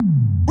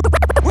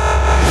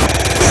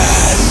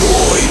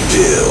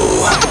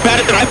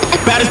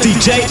Baddest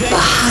DJ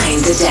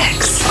Behind the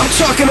decks. I'm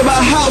talking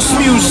about house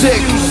music.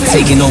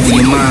 Taking over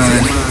your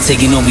mind,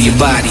 taking over your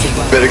body.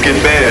 Better get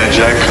bad,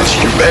 Jack, cause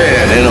you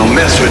bad, they don't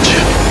mess with you.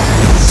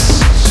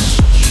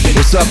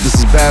 What's up, this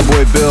is Bad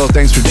Boy Bill.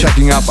 Thanks for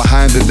checking out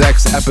Behind the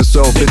Decks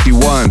episode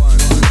 51.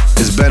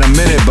 It's been a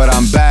minute, but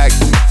I'm back.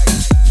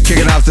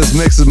 Kicking off this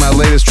mix is my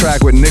latest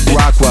track with Nick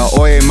Rockwell,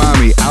 Oye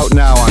Mami, out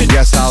now on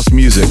Guest House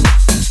Music.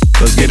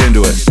 Let's get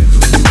into it.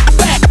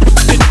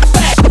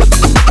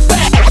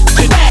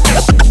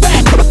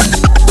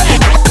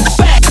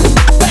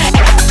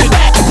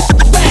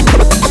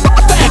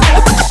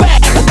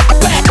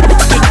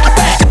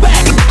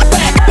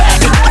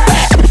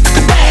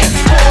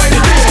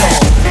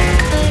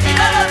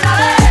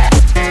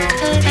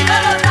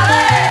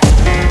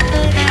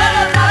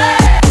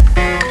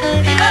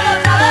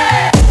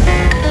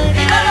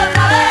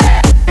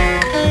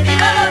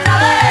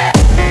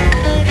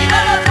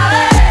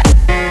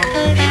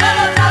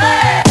 Dímelo,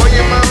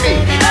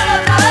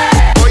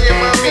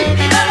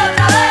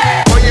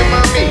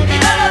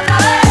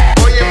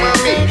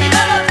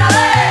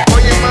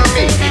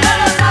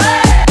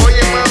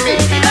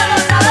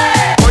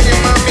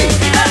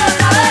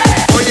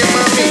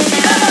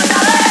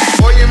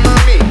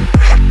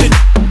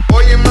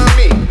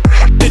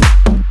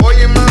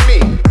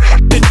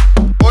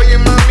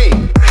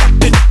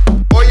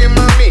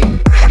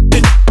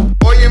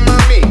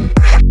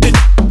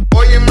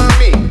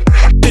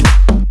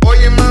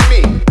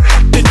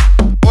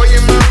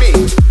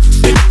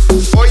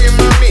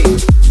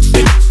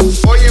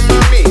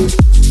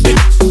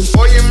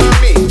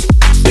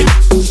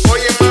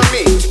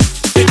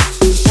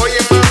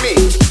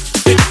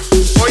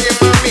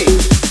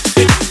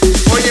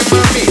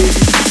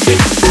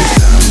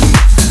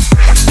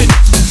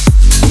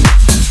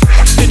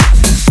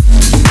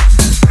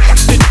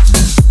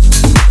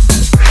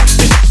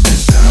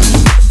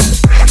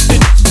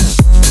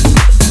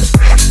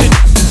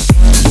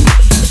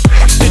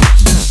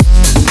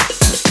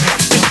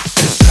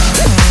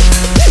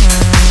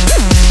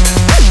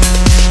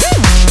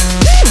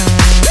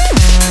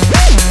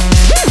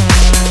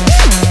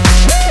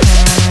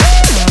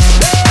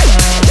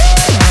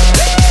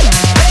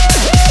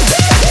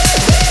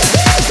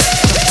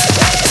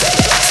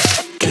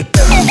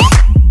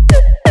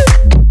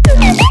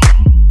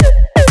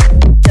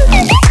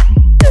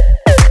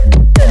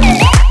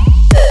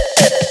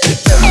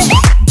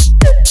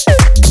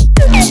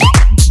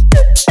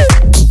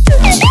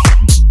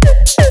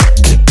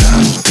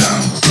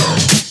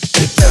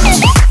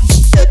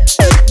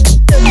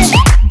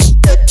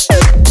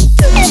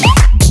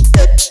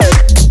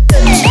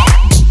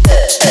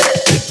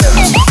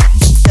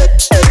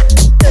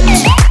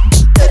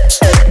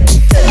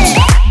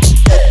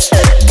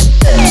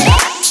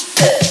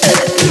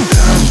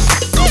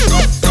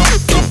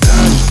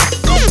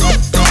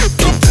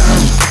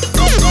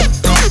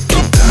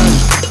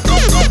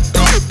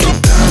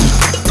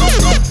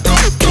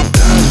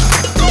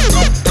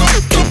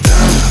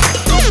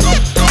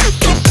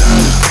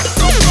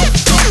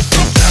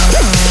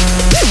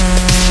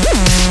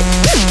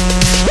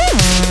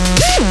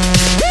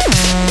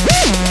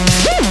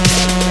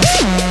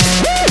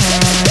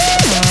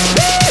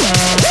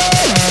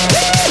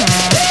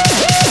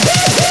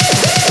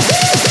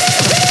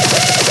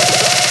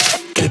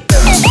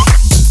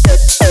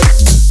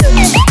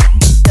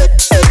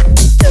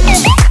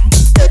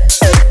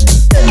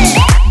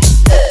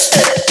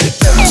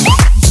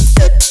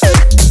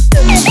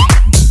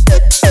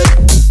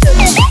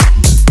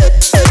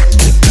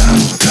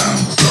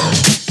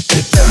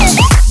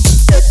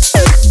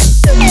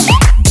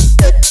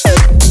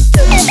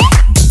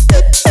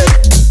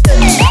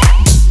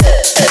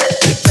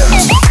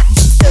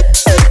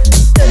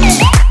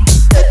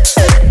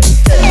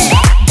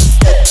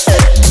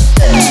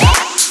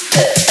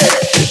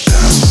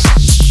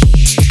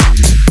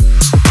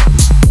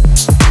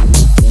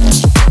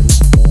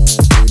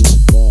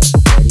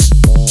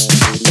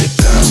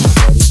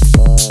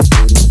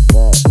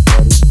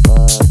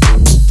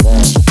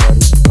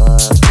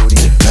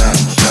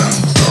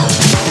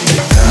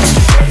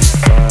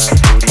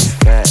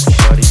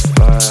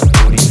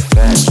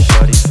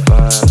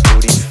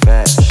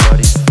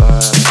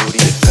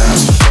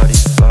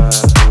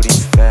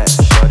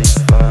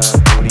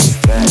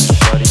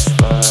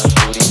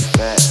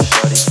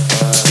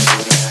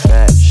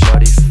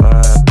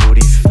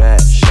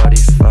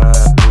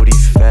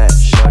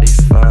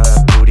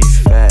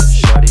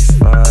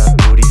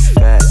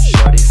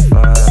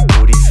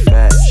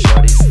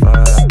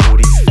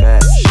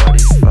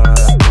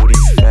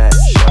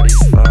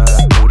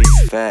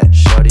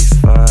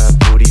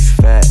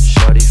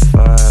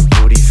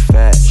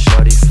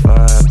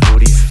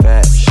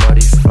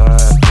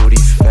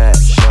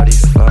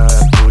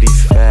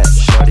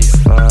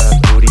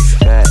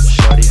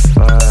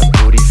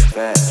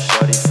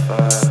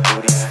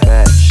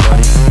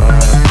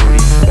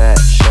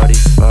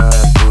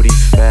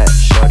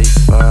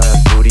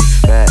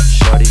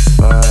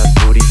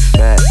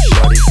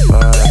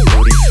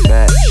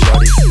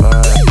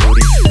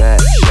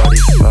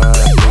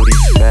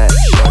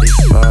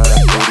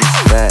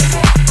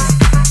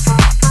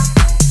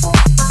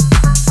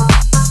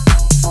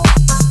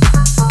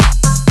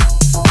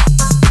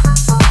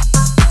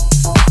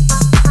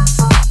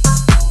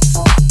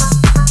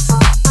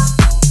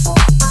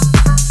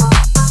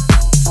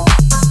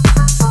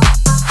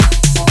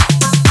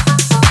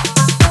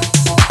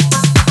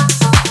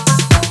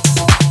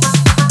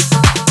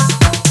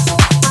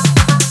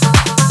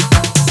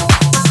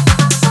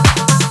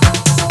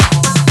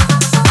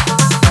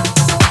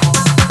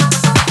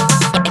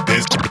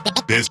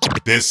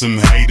 There's some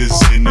haters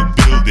in the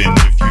building.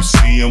 If you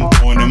see them,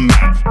 point them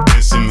out.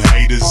 There's some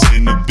haters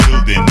in the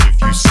building.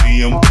 If you see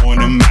them, point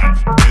them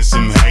out. There's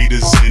some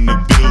haters in the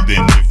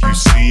building. If you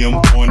see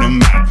them, point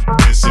them out.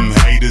 There's some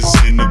haters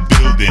in the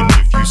building.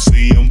 If you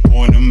see them,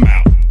 point them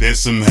out.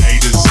 There's some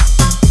haters.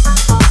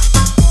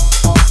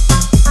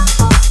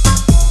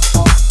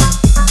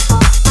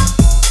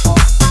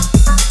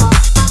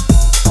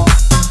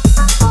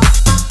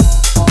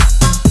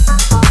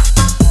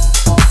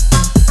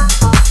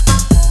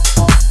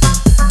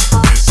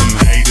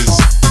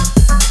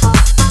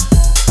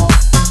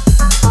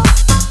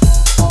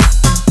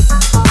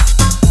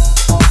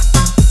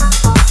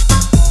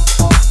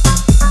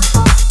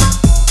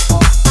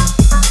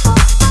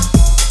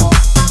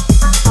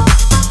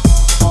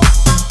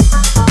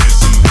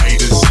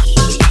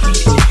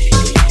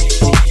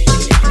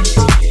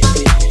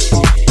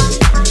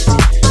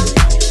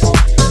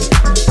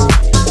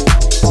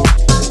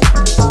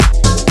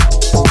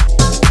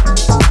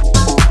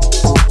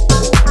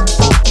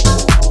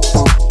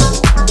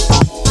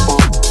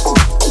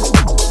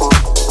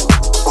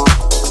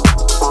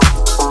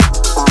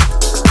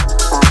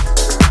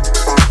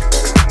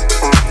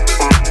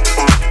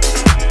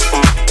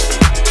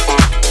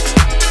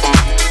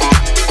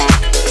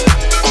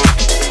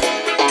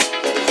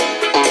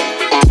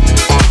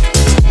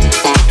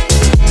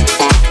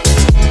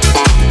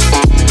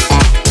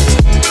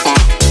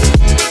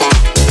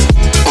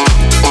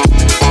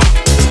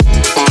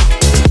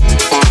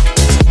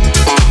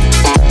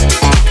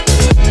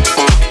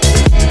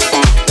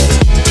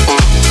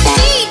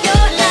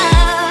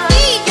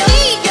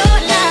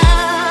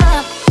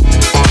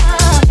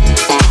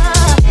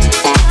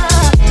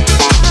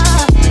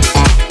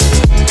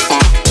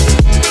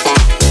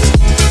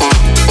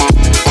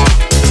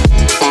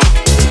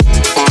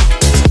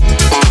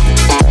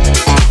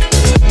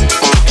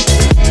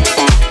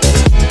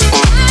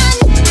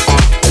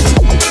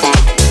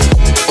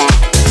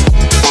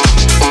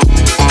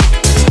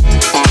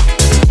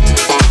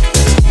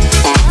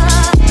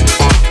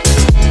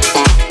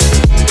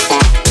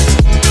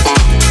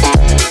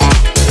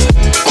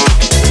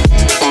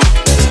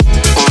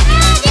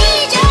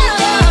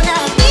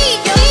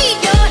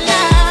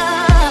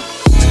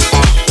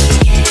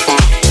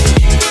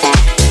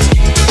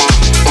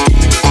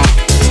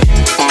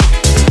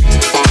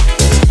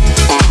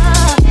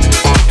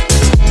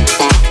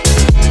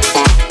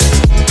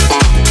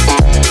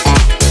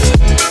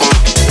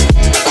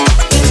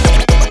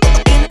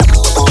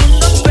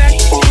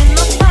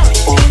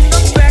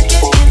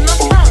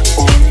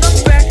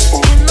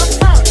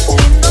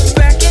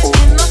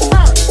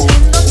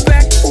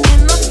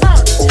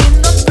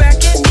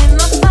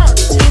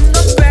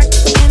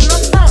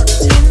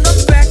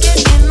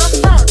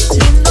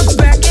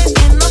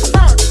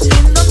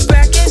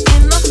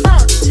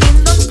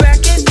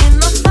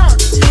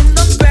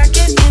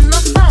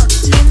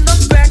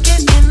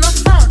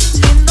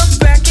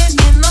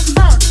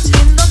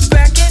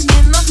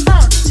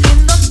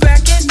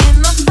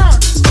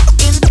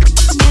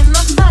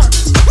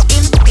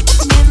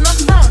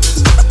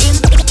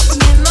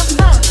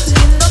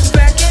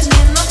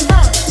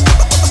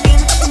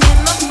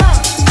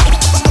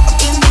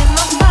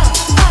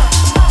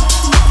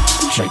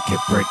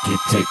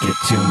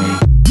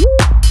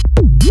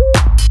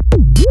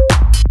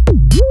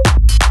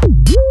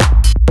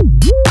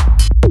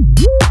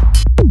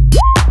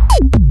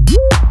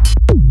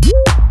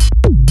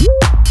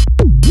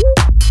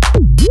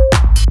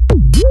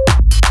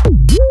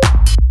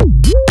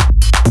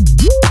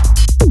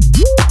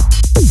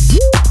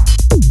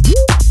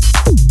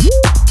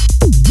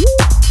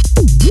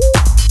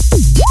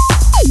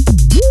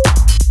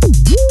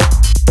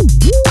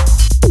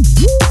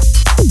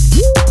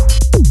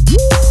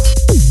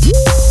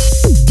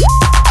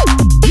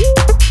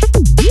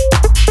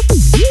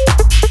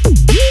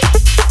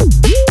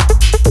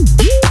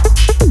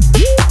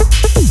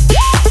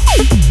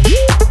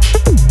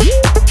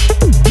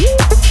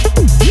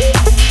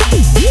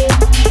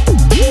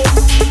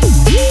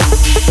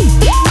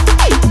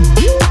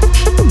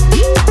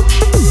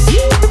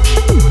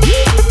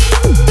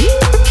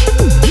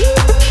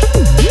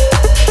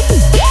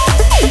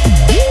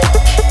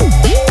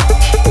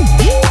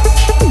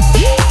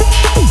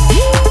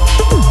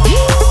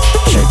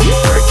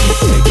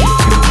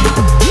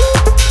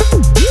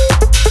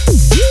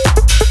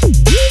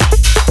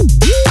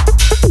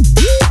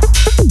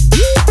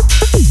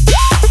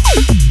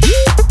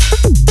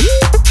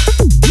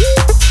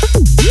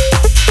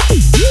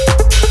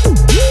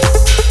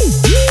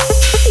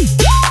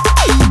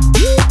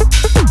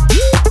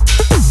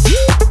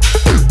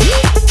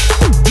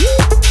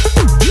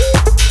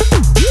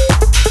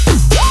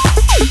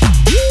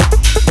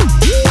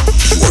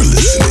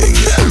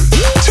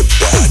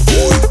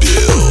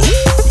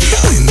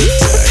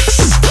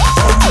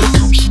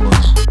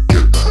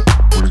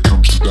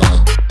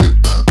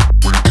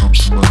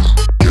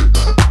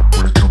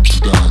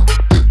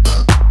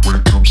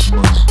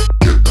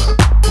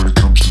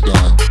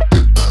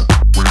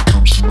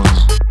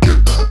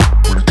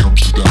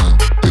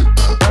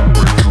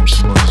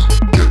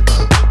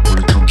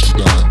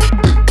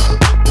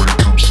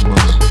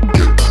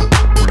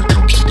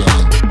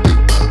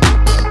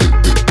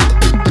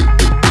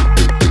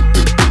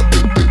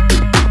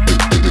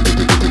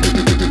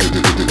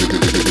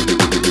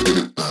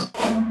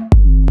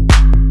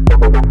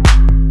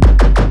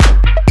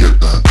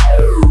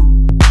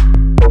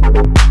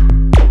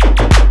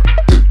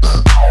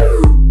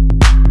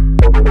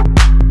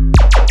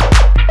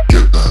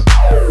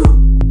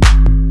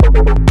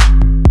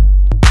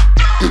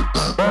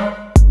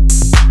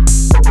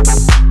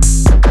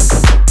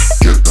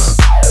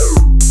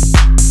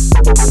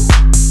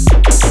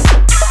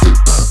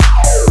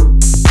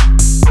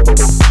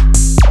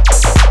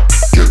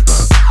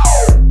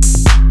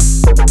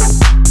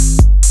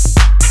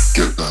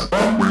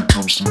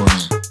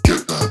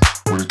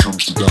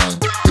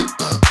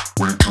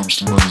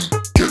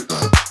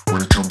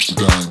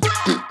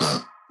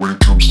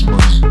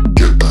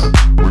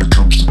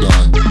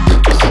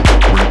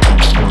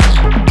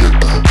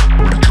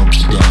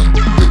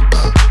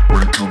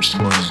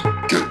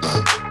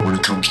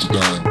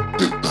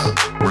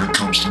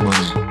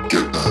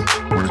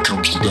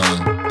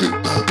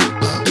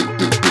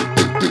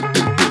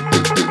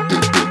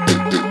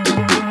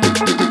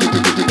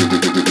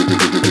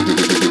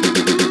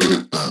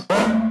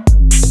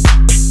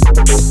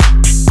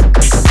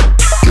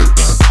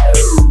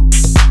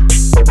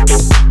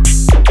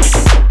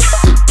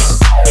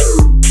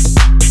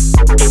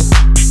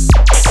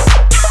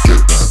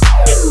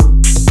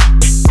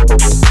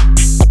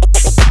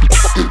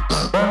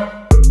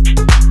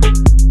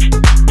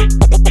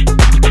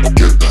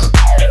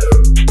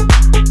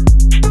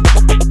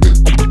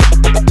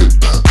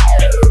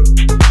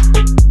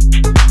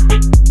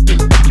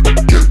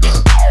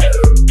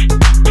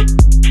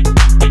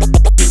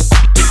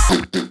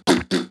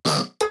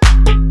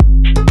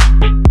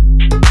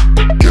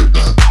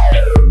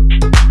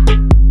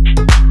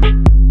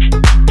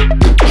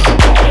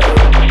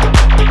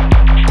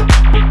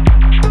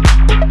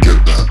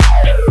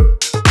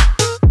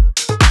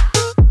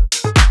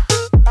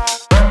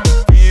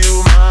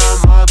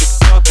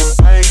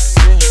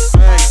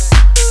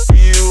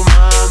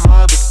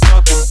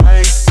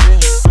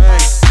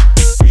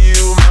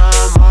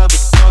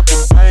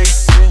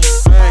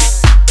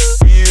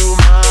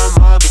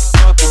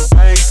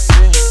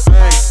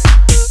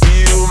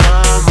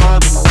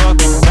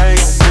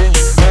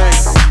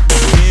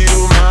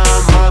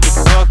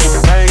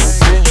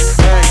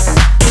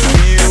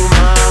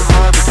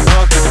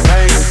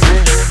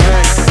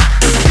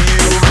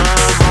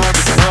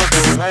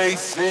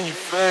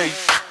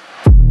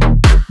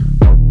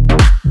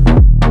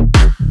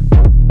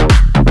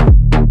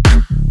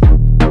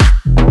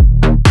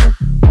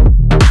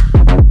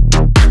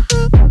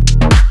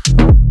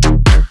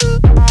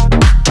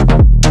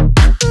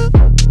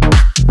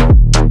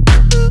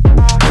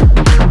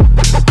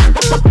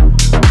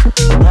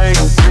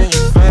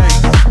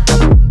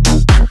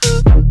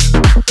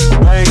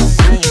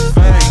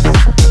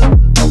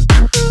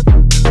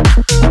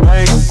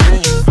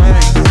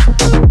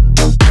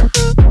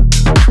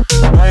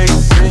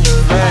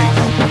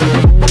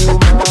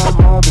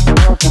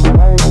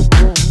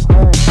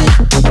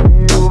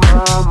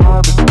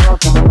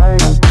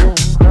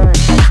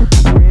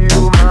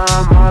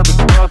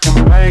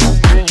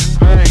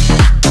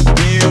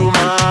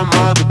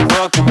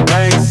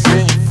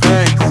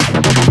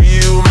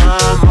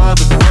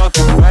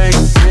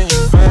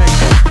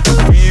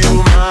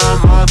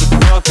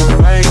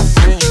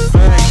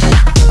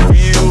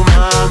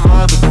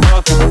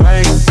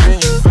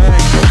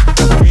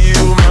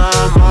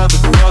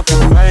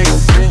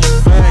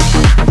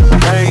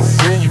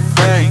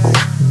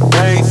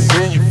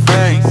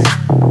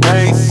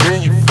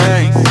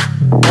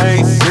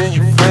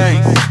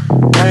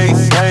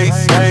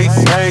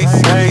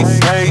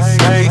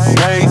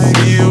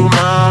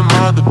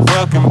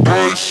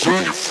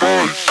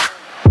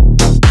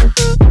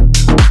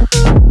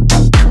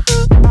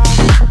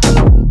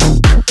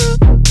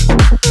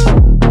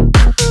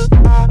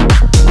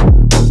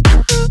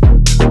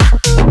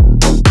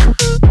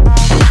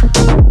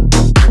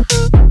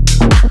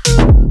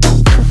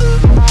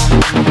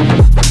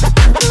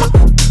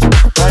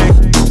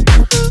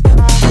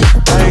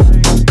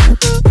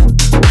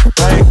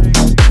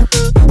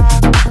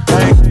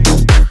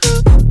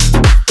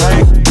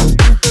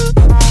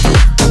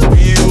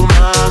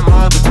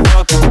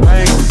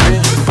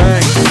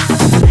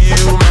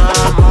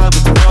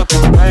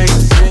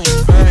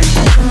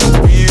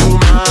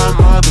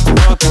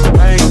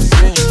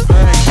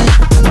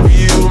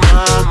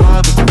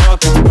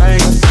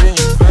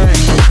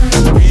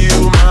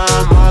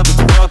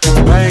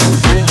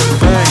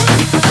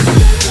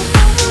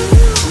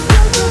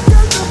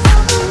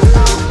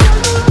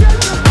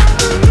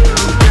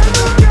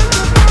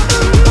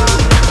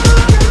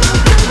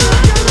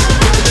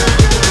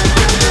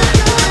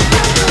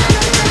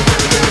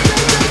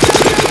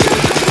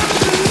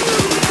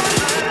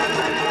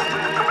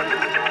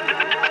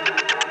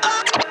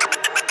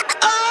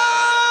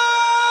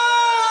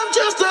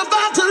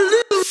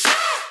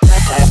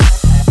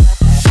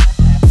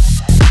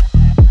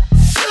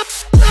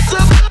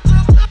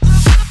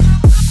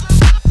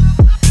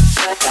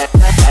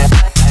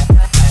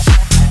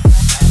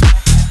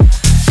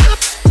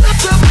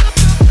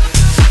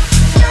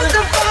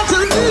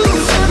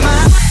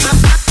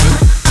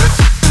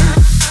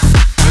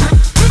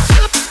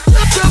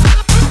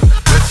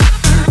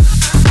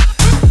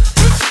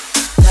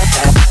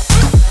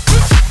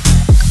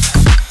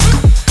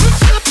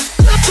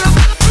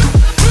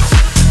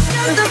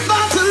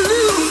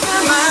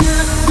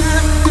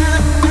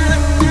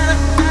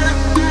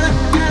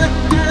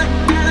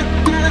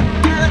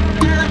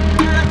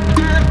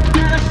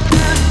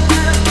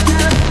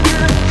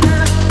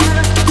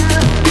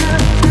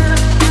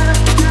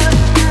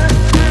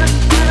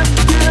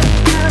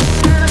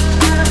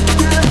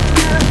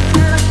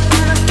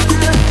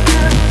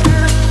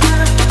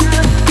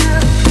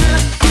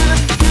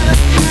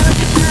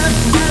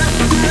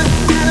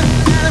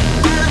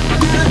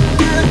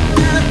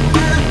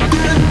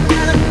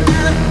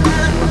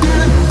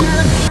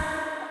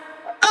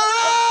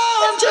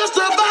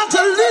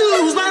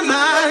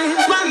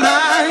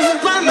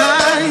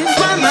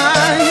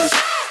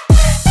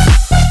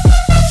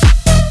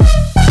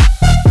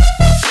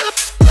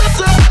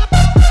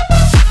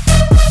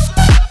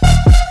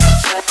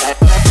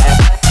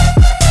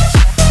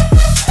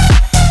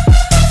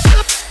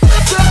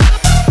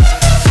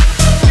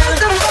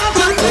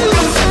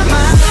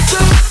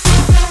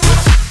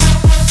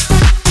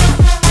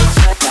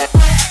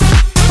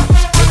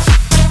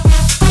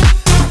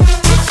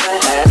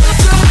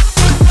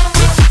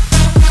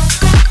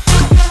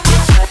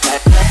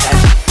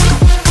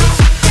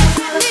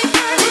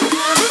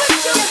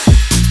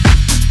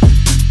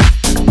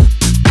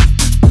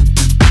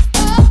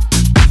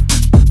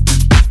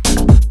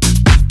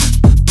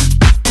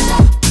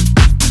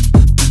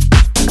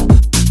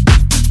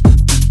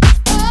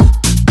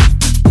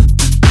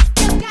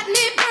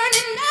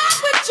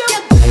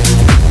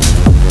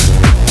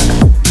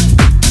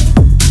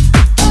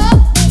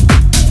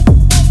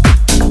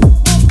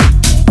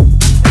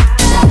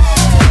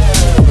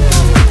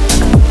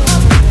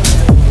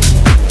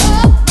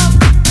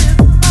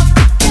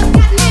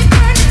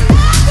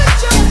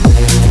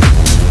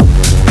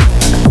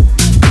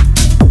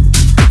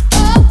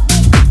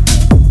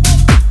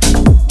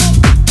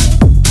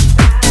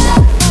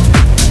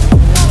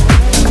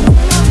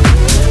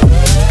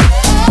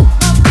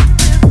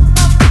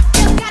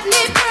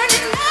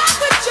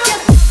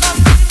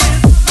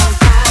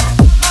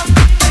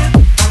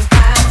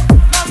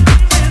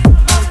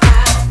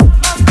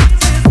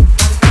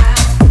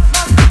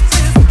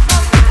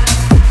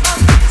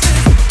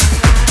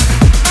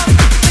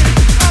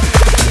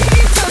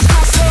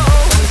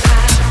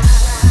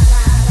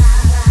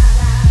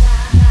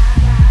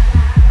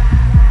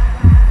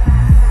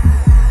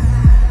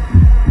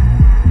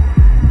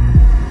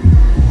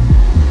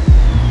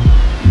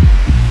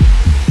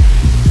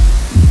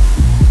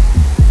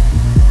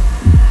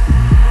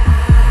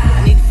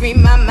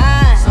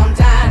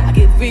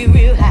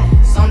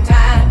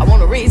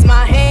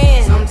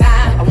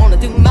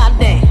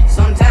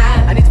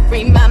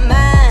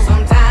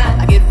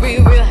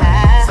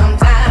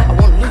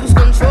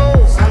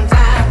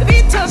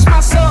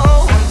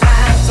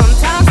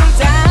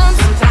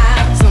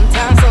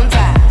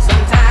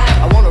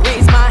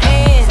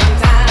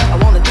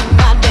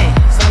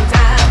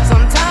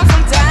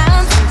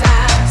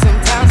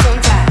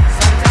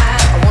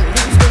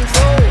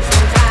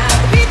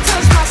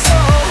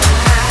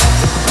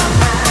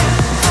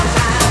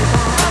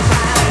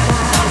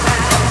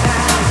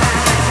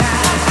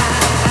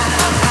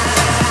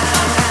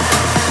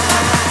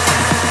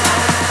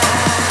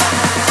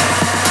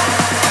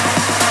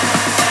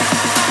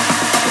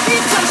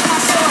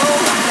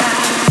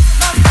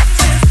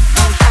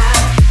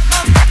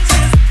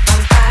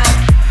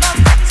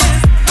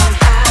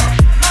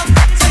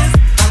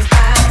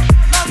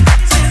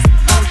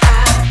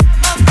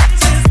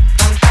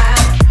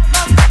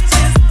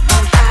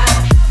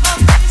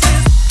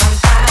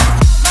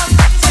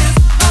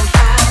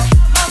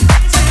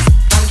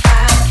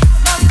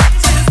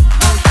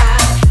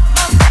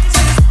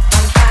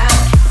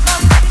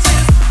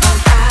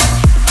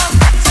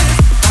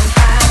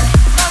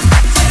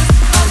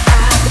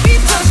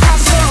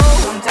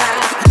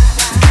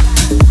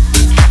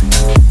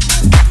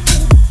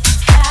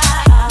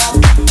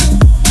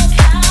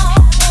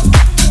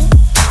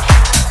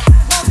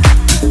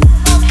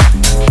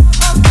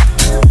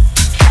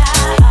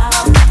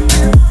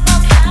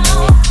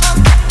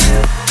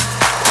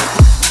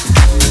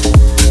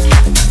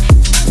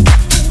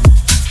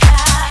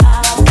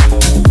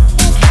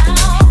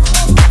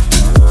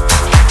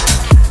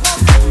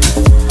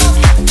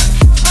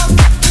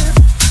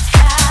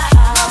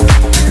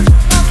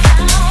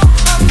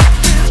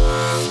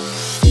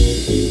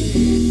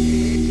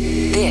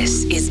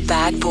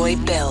 Bad Boy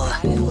Bill.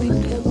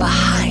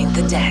 Behind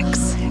the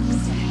Decks.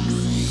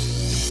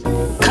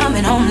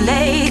 Coming home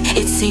late,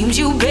 it seems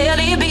you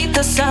barely beat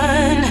the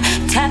sun.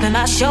 Tapping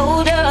my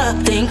shoulder,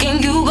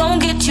 thinking you gon'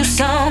 get you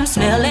some.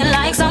 Smelling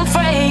like some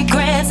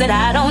fragrance that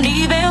I don't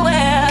even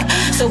wear.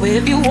 So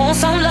if you want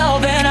some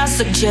loving, I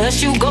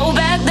suggest you go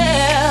back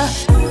there.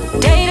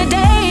 Day to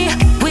day,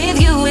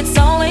 with you it's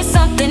always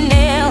something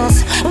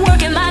else.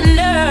 Working my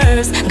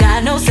nerves,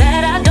 God knows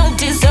that I don't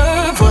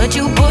deserve what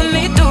you put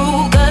me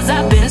through. Cause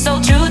I've been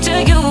so true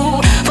to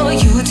you, for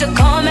you to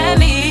come at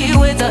me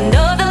with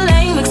another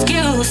lame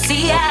excuse.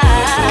 See,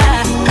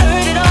 I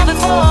heard it all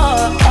before,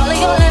 all of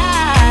your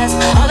lies,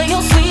 all of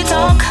your sweet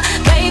talk.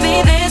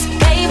 Baby this,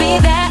 baby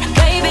that,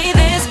 baby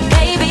this,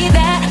 baby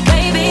that,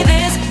 baby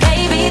this,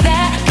 baby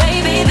that,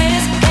 baby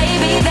this,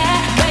 baby that,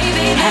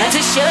 baby. Had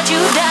to shut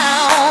you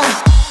down,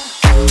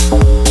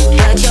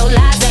 but your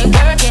lies ain't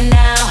working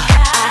now.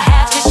 I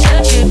have to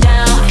shut you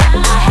down,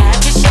 I have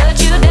to shut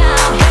you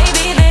down.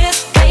 Baby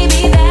this,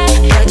 baby that,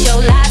 but your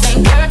lies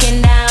ain't working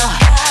now.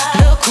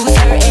 Look who's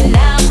hurting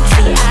now.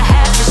 See, I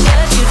have to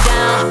shut you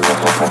down,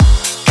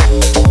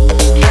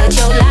 but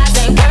your lies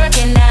ain't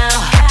working now.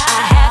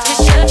 I have to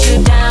shut you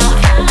down,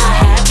 I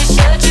have to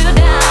shut you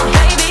down.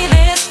 Baby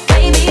this,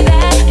 baby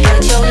that,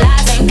 but your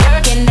lies ain't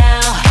working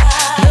now.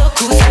 Look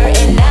who's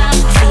hurting now.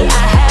 See,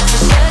 I have to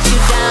shut you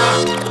down.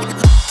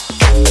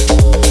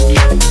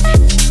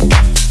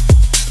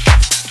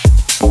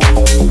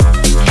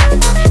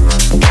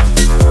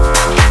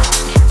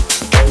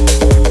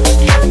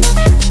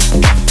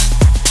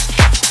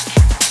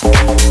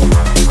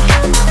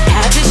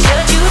 Had to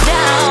shut you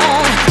down.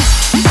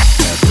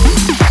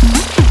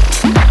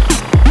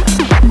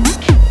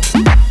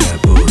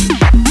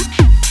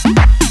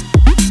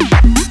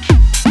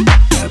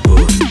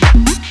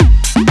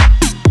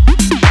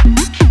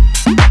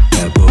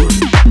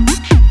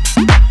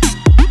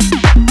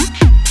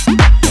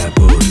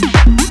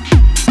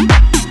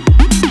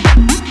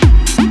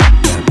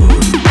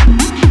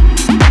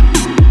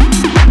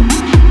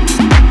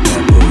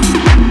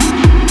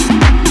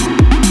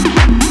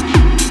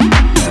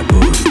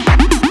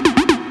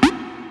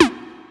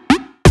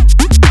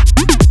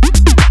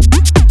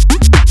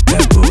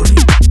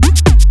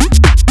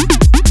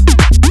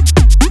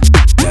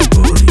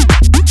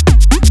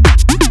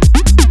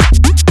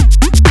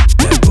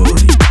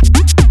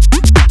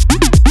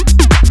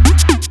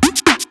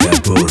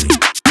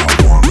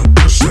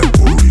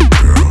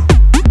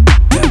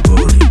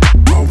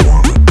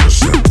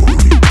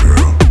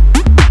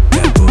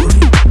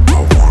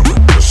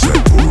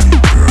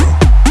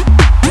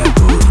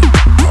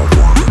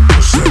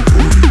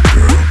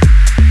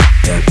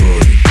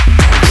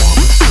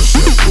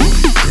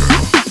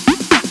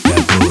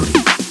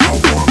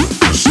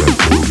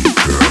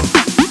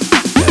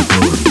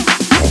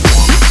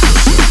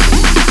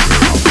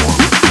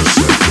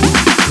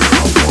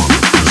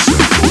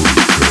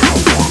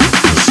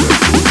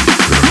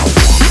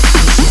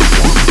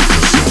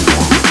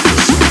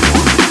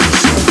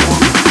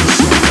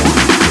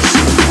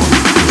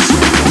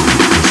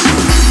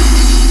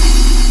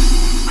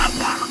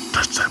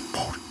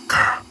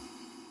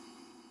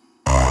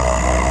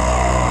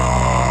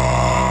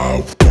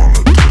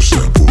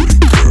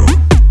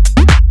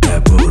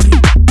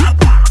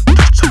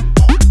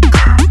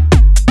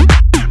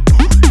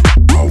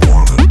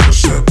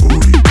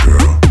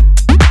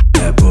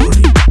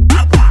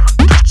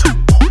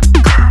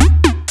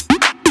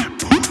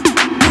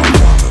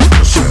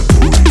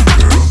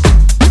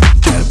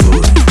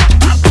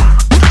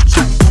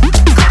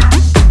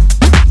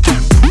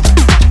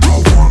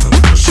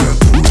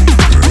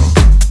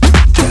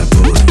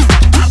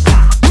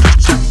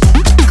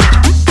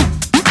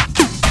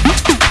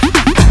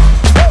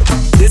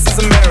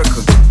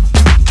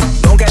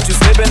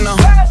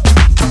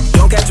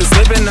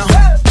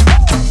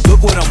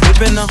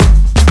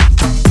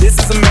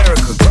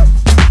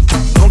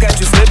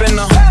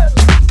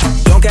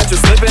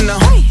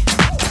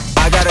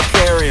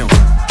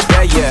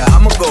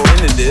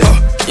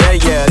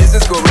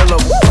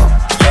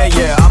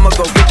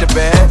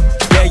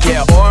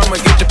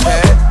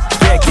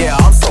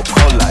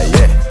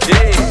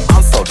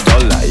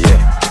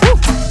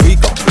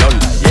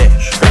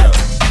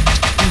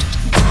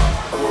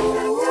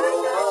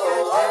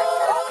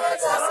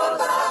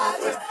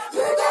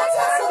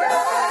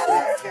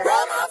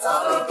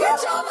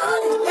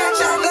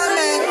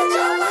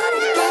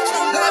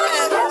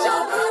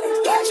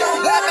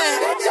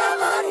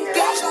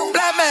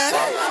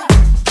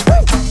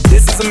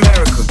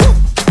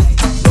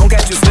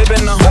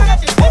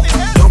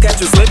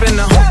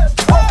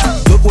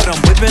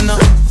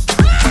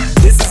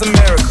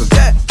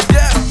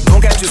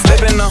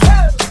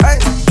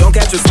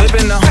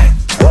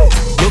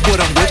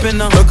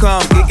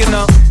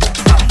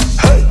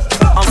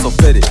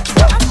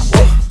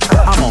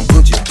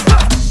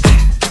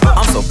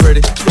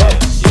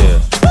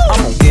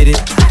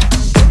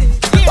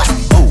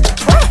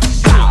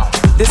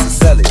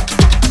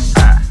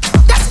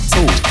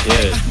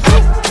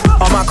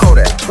 On my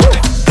Kodak,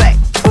 black,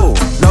 ooh,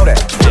 know that,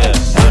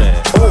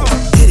 ooh,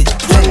 hit it,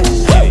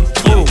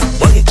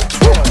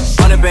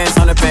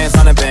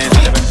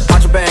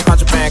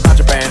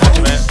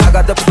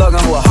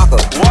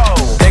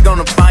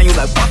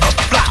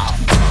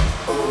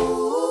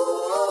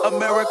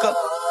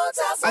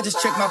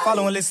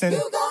 follow and listen.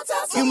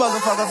 You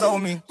motherfuckers owe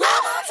me.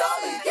 Mama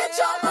told me, get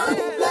your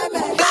money, black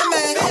man. Black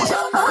man, get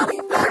your money,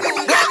 black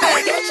man. Black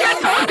man, get your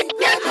money,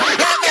 black man.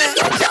 Black man,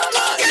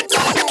 get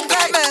your money,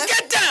 black man.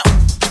 Get down.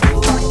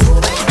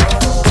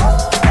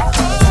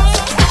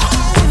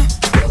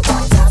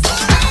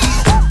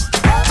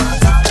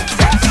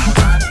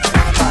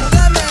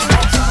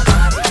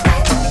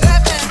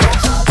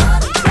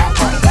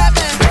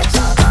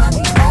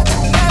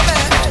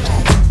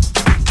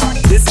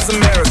 This is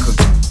America.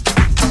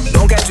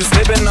 Don't catch you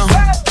slipping now.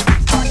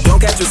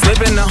 Don't catch you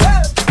slipping now.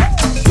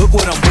 Look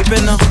what I'm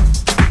whipping now.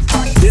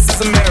 This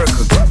is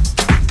America.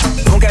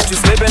 Don't catch you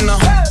slipping now.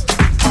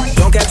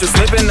 Don't catch you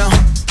slipping now.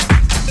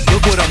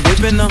 Look what I'm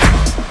whipping now.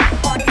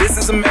 This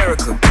is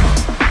America.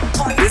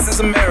 This is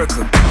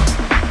America.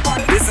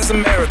 This is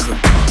America.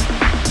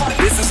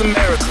 This is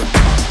America.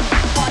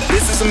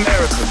 This is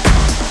America.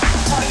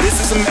 This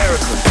is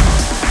America.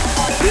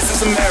 This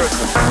is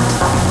America.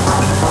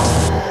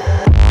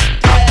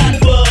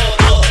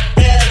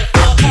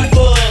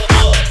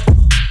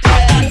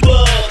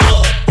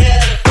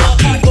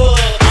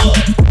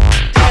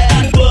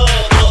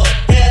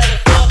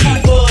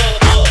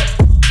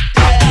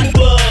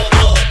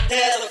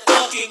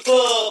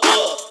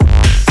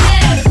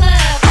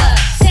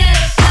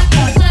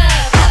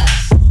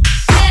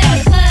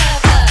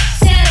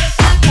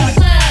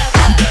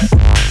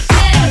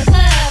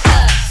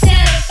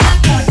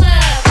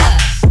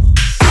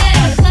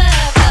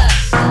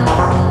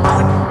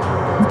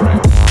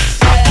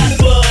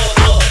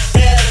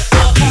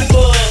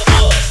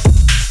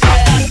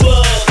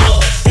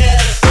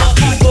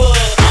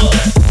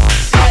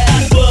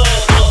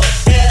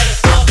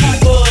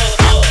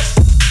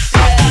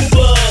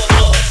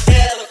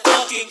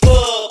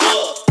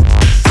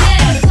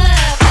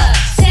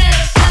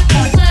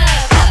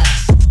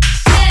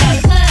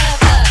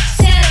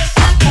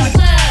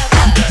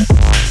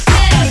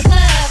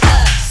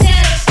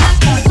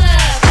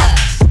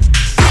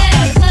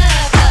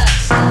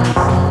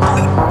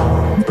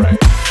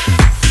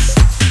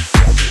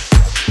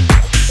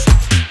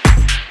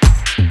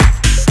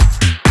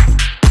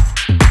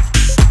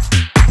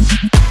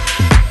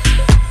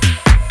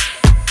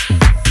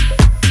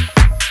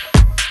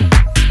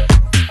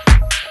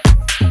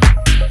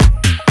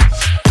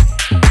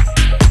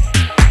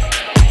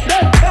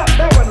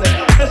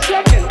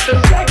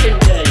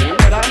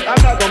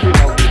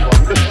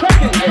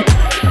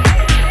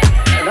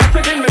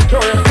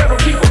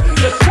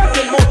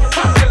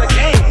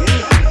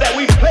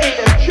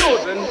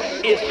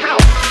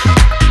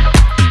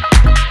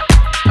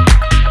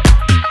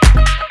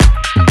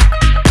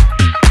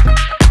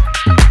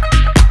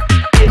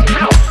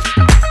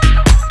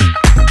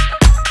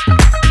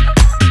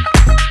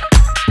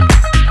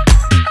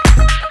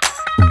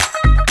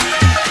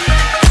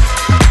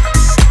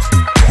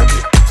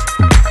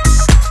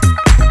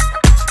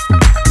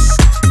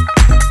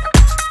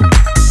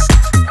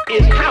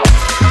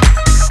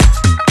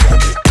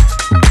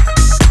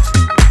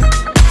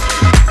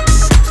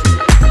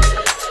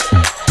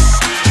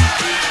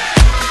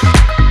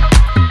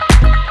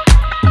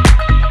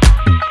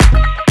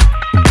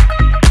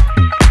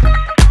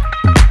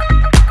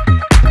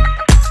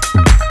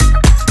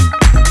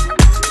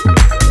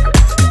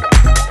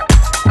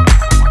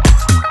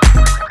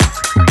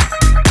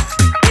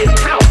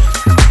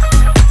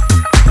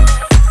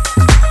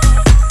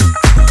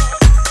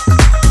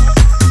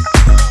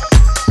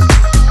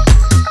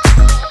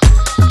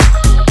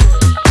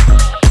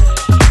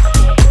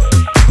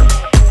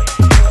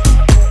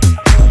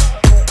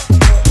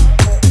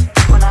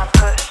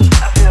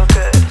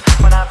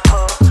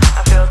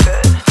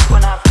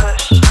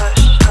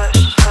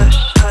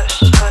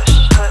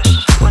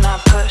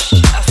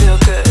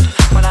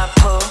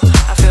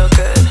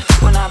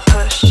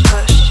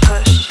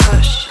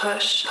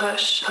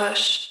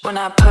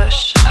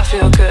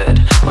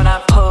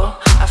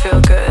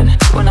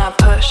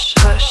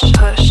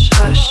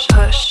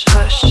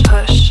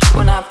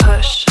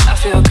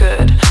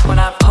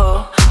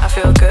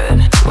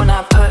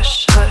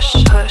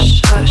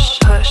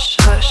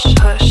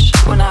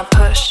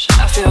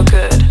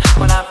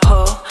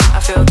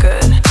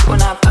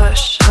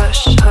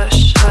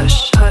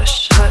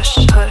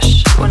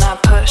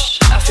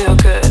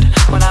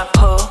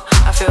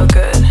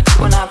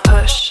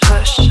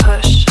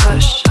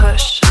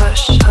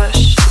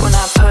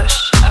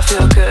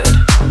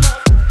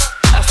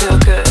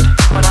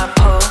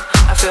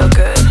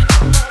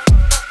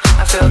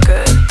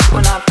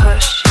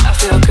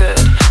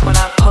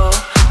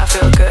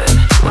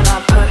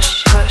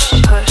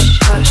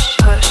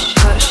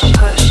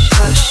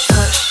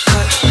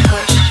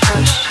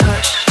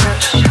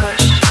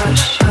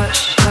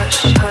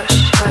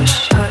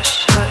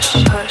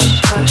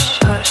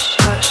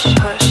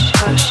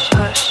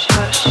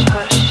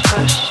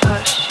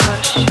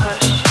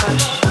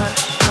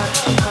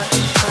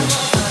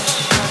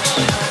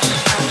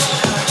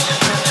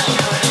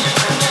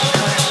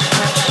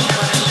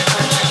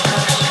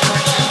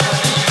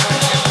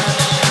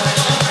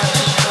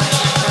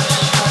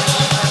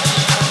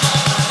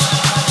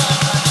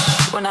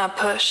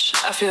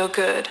 feel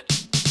good.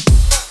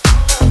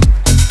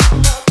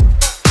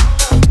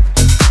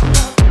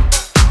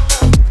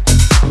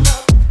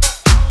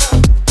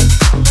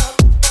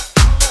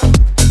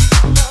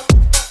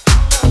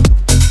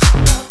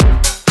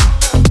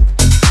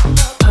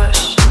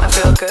 Push, I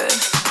feel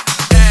good.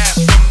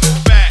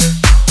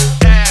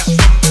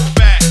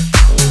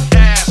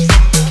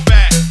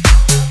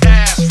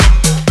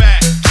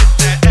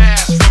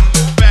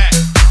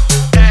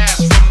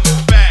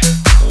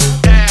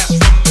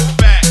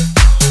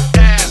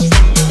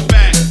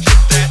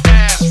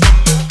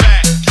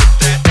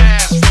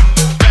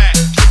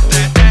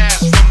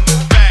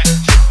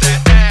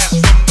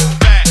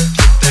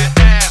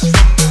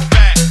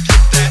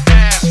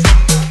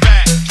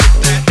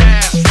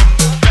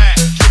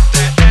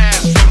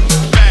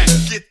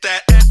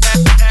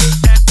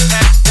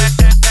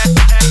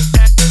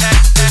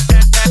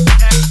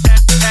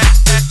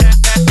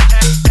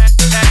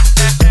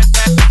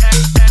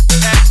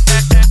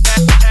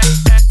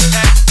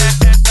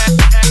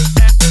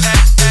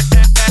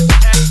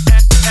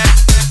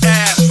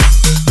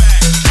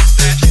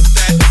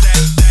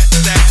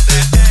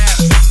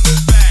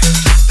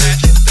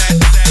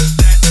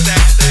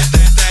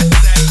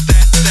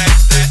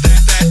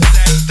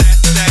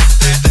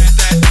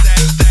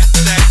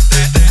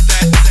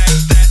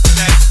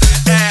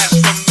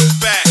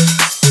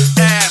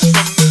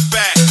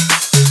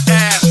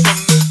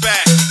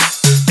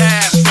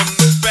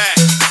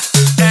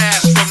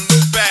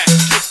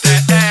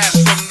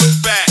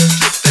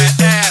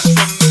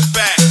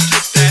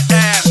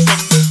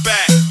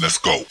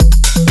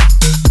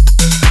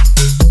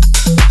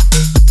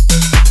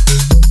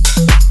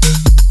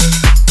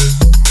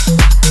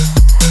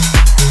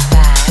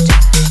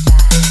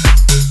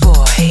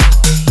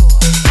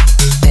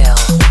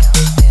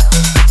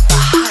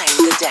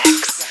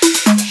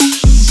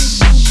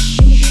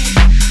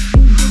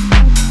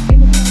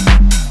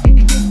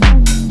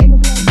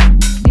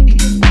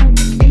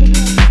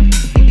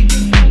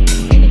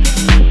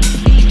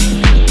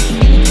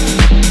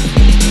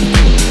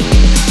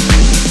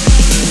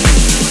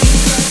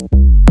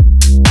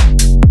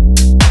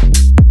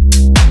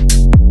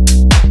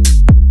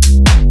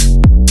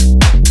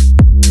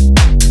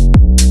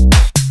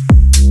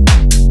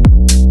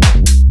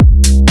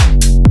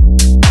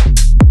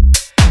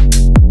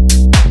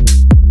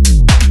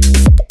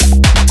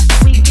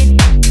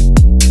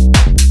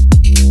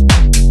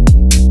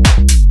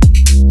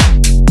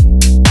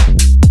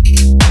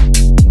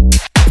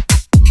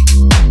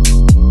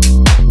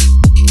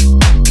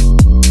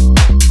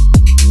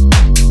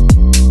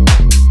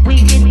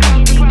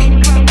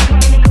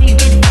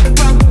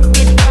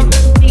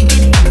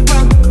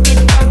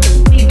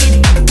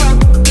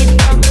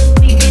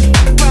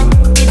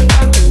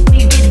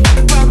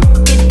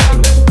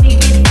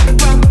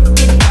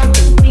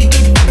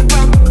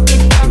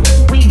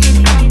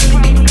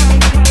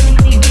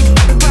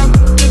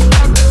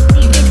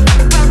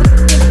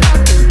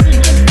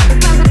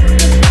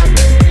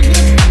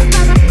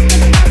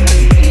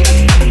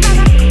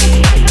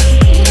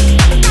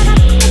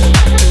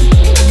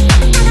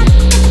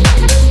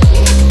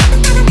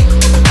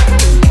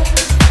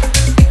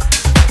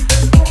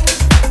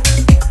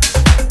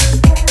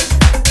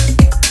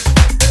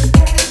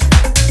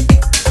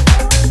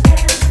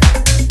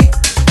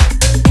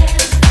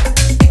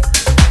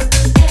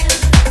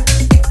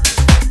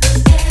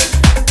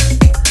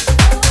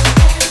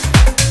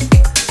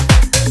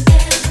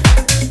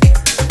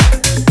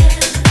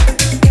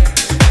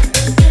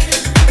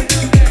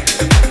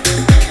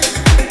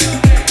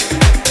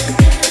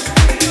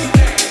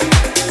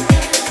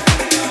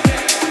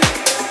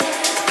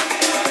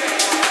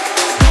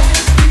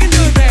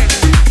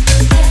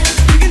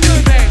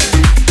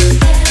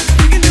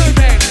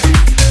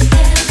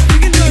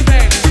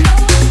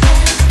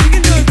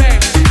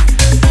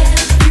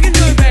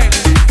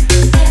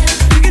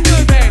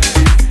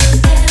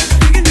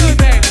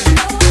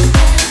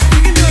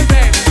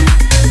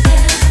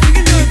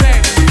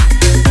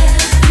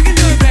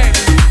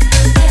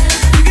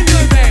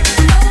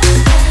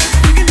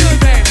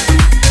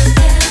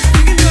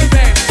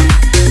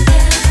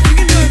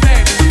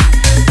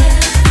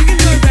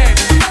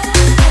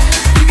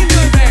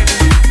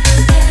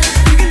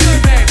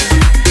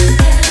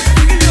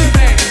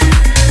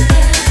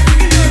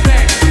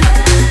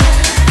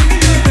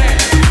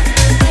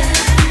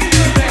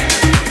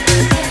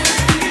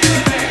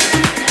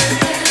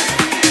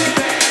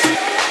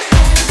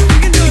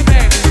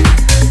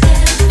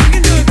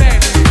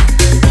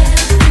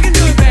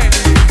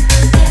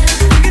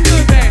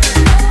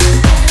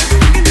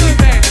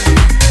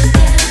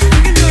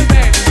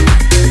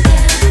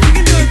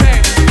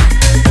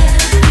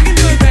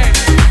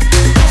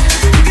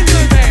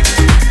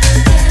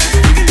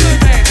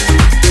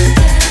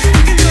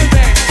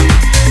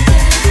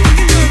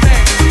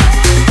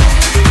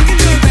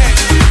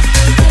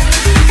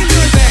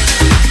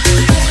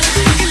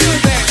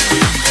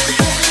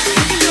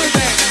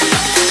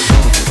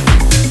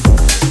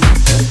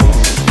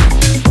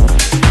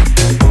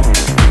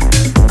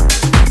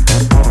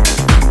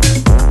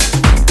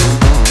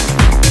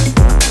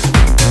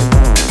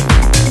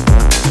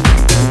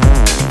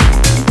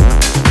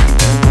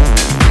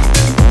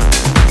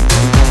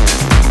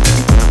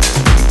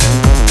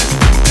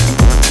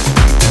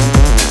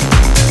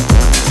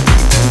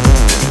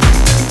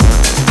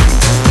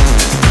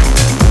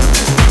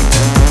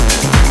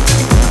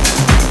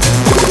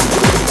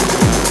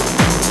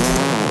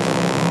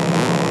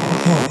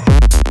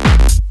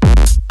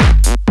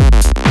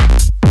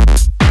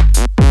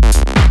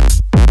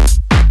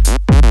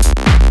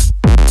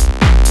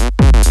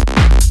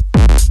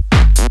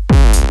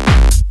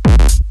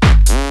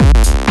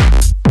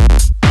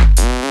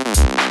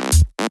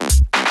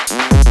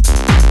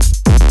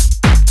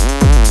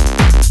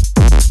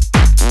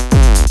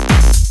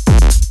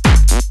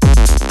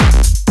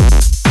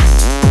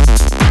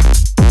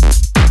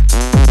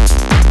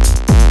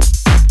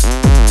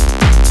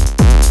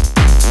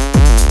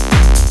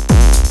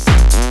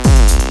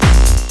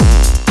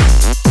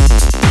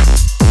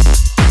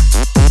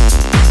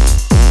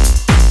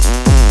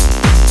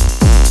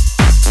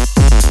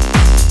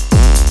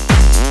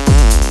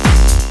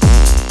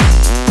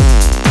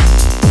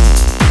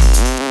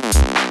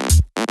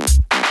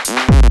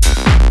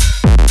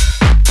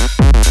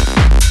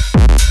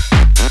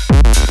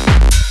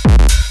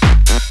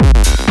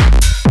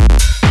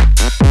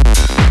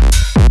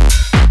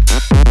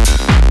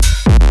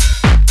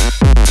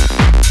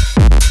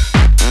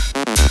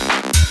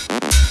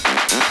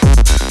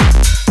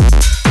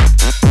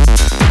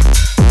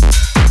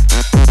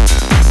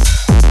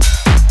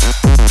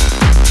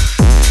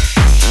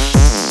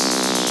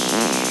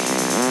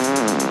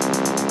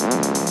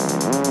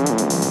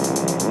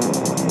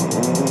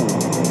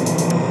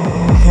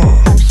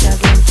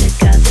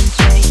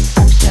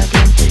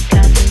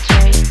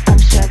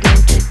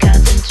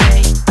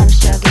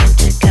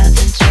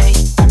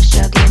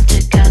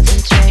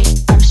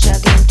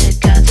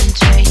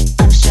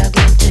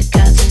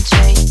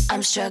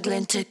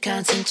 struggling to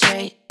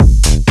concentrate.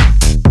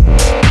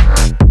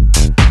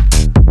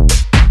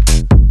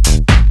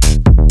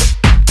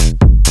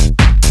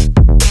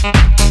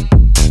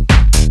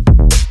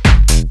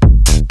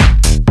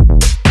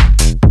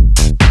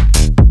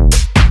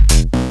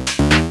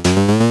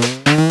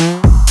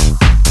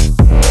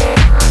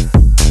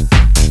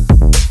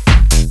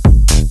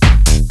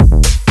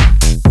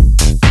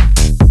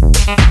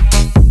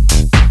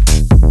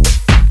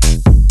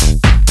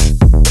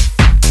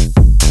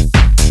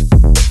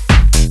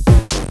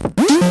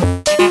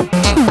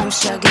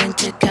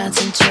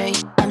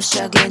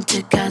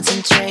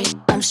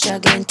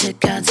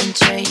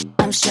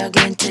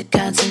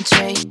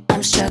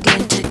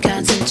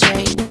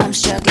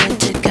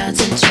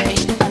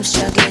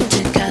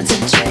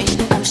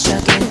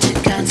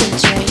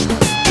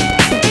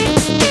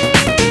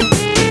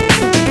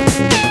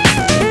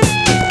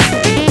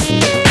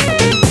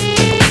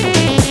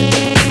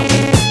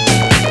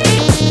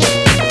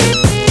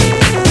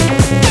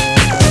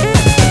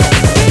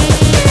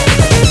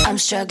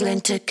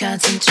 Struggling to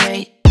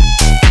concentrate.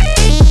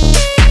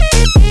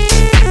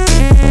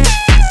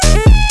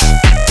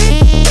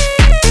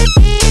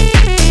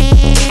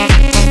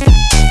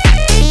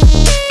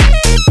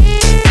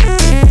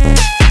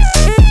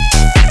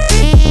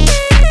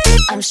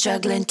 I'm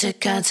struggling to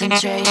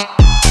concentrate.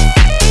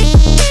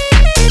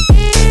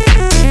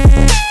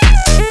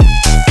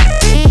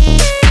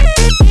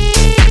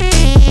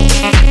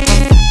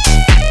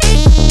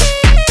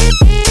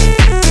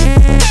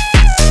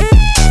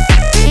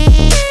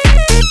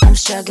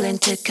 Struggling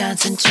to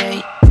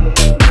concentrate.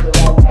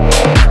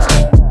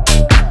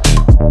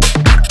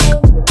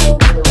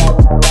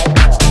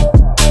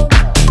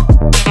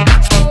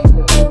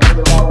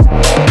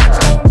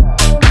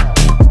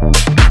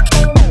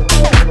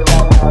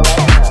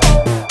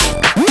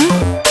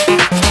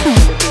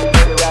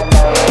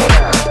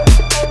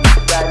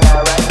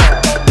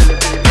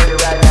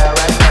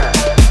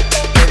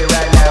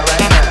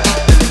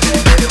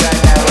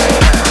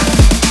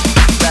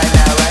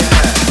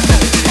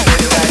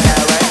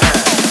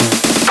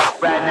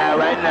 Right now,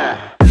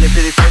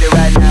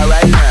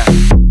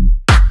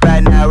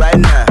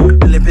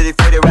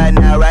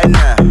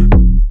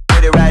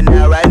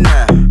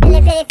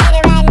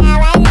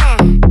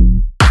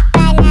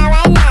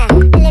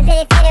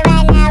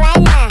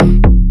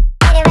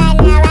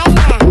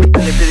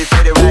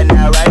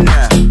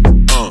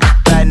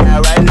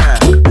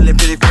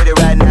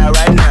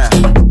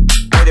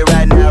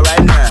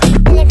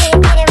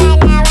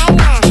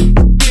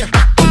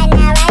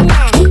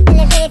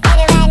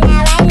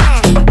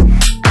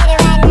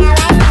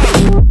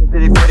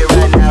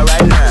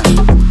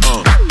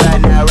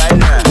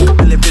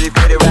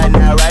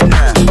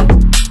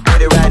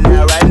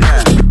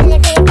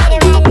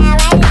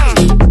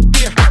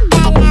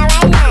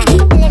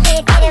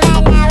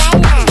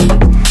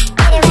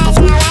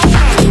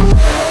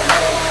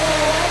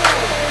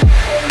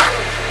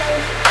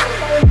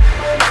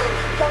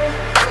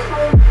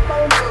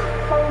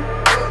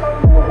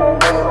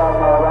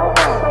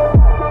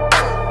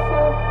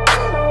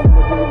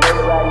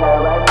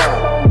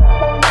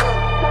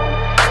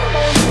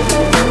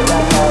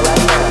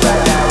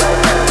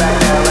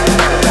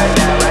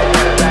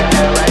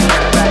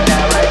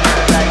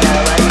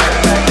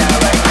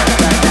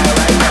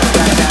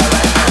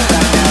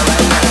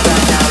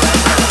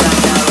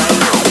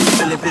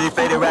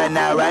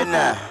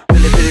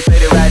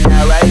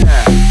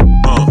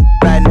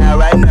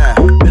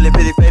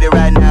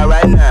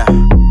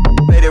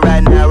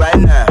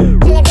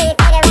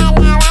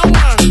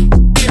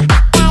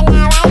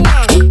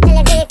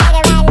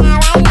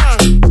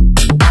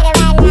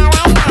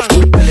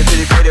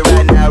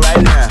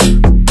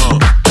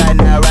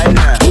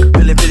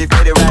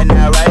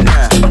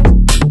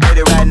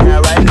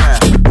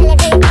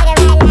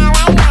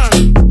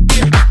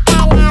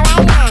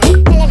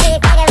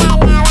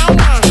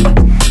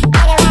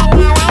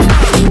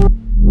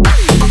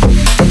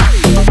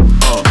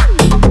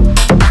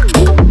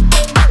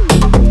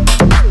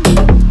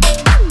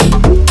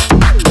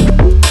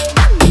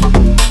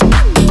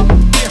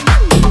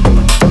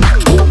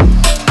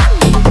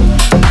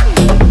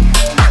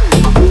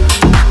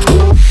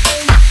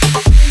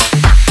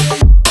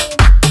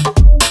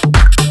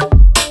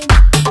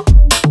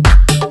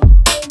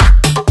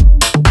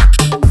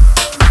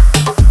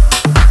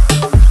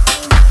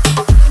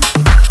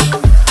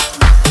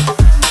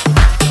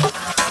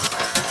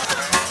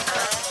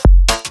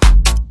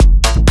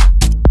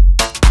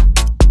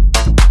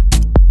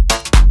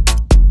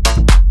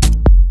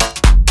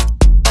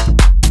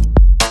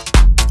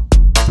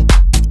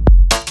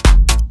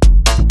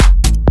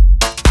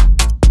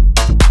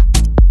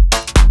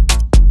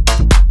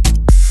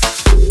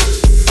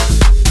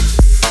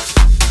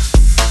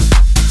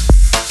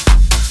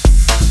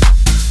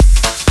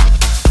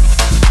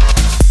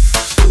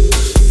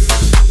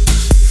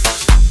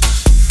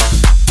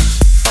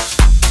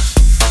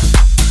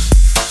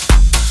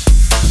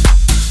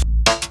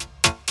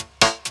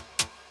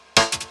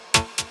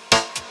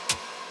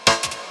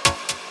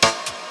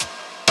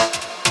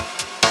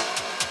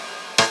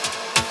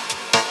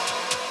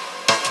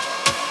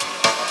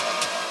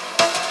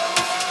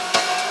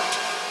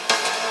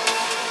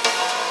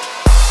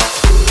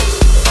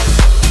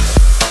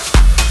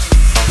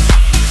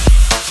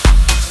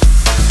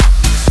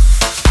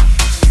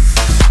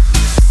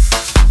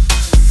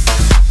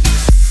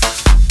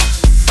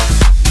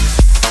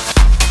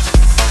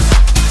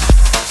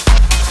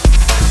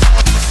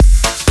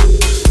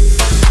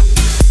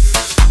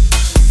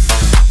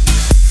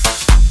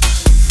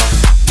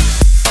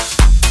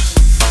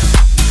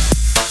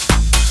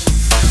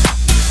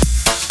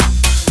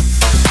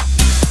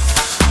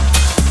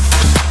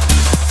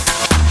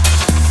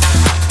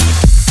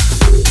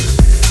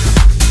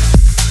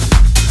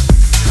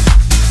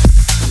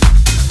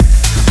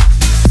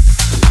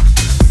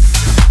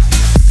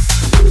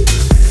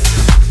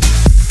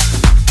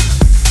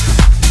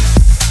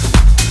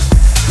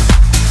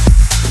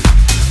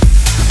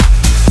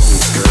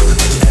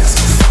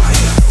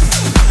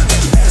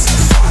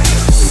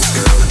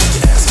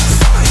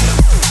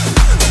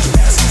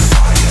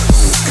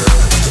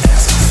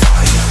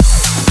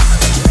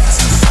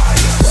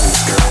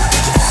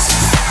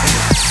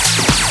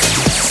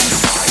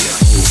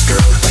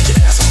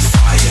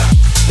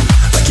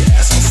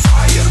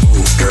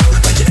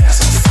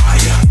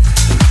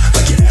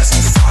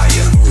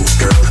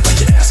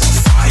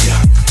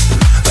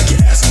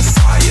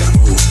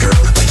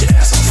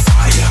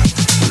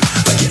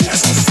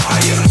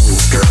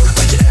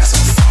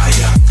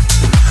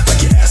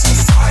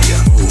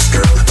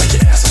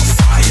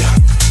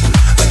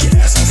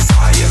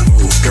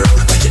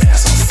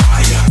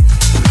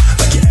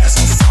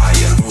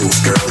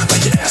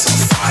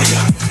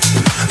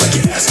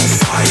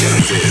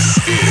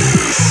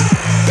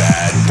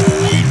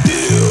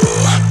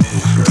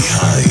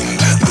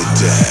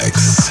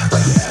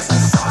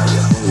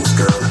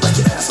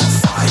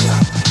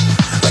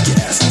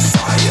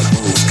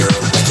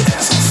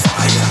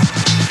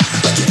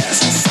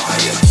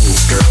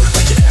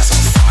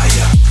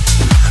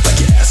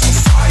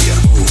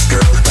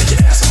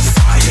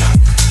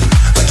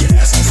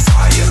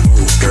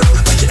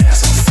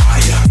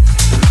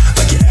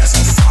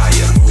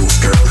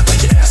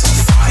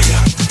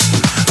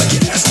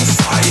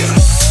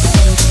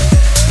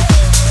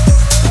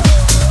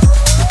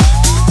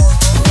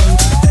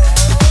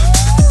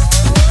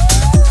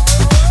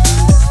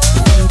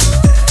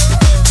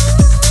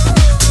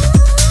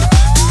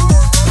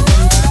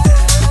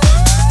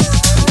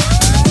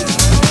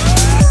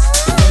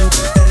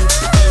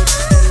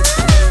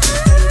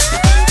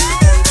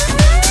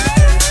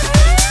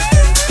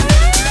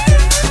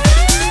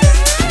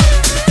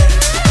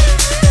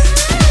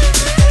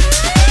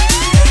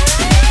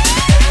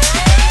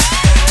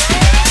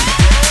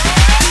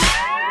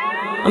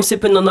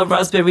 sipping on the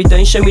raspberry.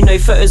 Don't show me no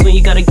photos when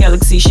you got a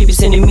galaxy. She be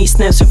sending me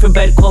snaps with her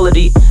bad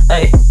quality.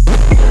 Ay.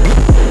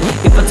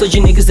 If I told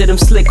you niggas that I'm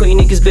slick, or you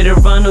niggas better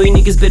run, or you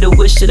niggas better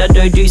wish that I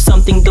don't do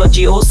something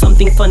dodgy or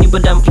something funny,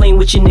 but I'm playing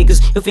with you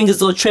niggas. Your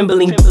fingers all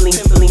trembling.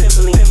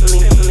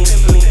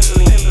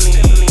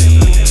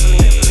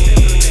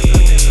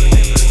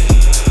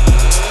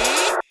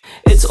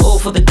 It's all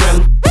for the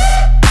gram.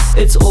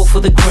 It's all for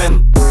the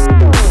gram.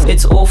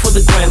 It's all for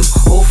the gram.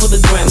 All for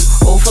the gram.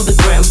 All for the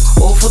gram.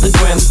 All for the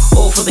gram.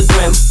 All for the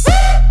gram.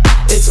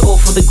 It's all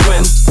for the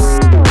gram.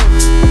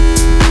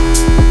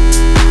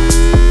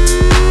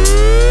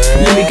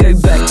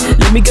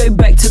 Let me go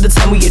back to the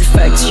time we had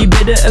facts. You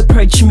better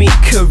approach me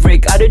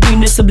correct. I don't do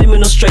no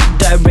subliminal, straight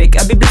direct.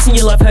 I be blessing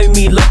your life,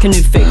 homie, like an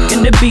effect.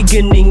 In the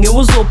beginning, it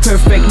was all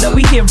perfect. Now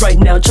we here right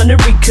now, trying to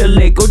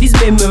recollect all these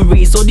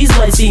memories, all these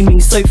lights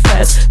seeming so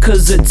fast,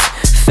 cause it's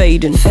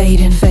fading.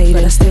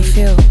 But I still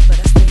feel.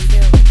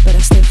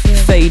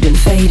 Fading.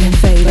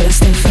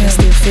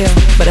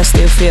 But I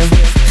still feel.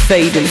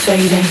 Fading.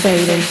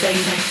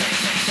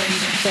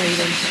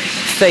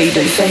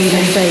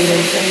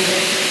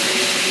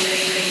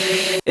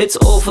 It's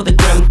all for the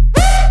gram.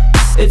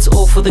 It's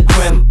all for the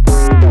gram.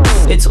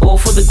 It's all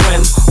for the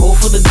gram. All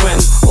for the gram.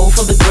 All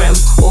for the gram.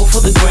 All for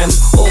the gram.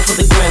 All for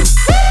the gram.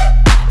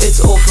 It's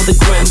all for the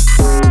gram.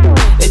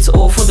 It's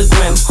all for the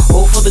gram.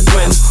 All for the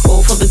gram.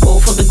 All for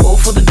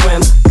the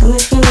gram. Come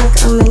and feel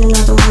like I'm in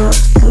another world.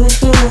 Come and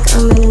feel like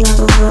I'm in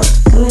another world.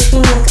 Come and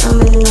feel like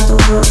I'm in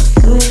another world.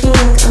 Come and feel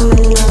like I'm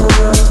in another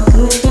world. Come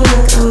and feel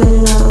like I'm in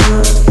another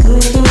world. Come and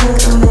feel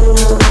like I'm in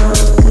another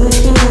world. Come and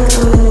feel like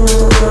I'm in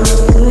another world.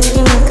 Come and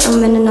feel like I'm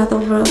in another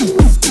world.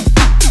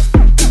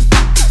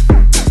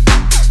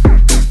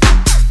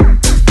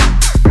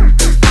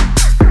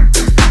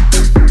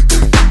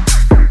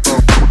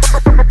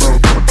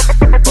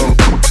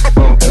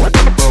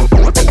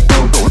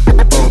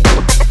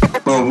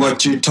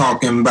 What you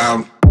talking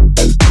about?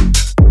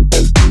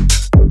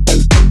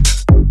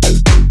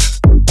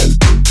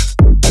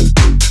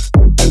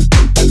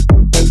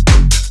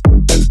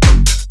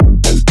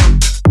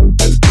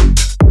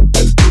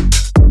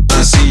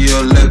 I see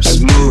your lips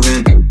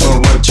moving, but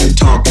what you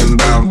talking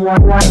about?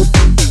 But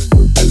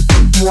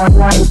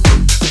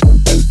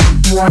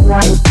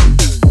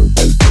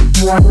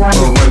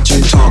what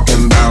you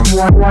talking about?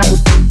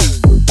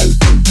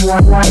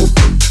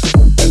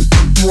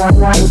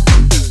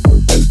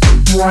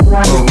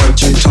 But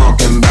what you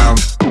talking about?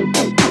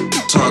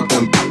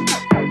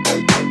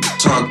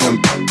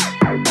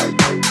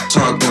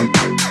 Talking.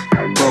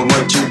 But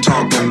what you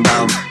talking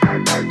about?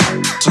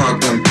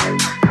 Talking.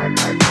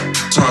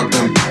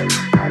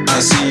 I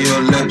see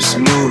your lips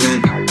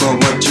moving. But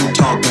what you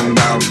talking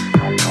about?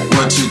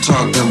 What you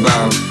talking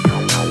about?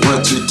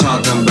 What you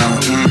talking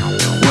about?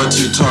 What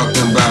you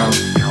talking about?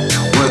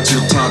 What you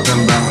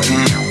talking about?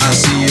 I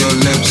see your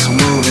lips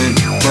moving.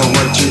 But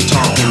what you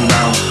talking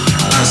about?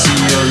 I see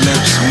your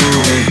lips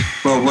moving,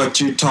 but what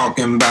you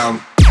talking about?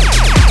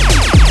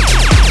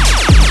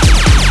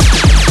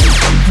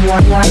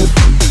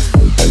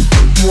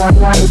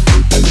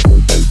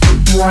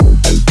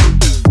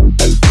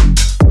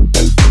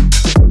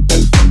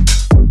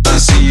 I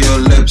see your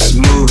lips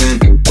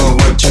moving, but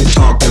what you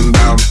talking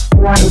about?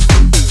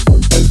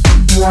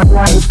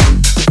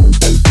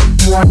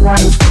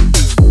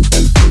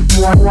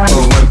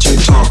 But what you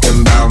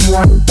talking about?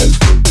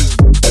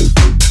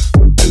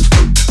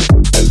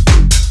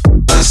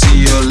 I see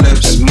your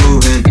lips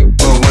moving,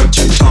 but what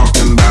you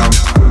talking about?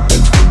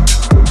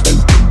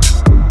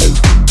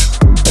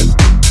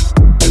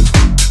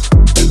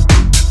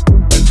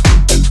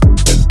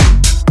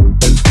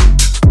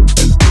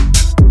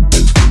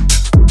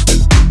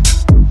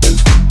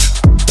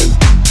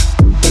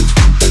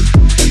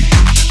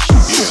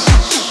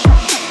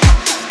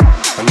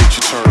 I need you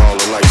to turn all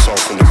the lights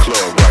off in the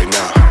club right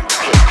now.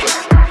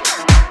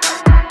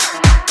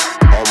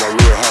 All my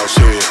real house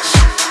heads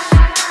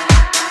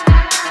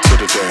to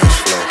the dance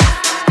floor.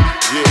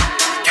 Yeah.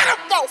 Get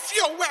up off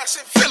your ass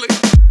and feel it.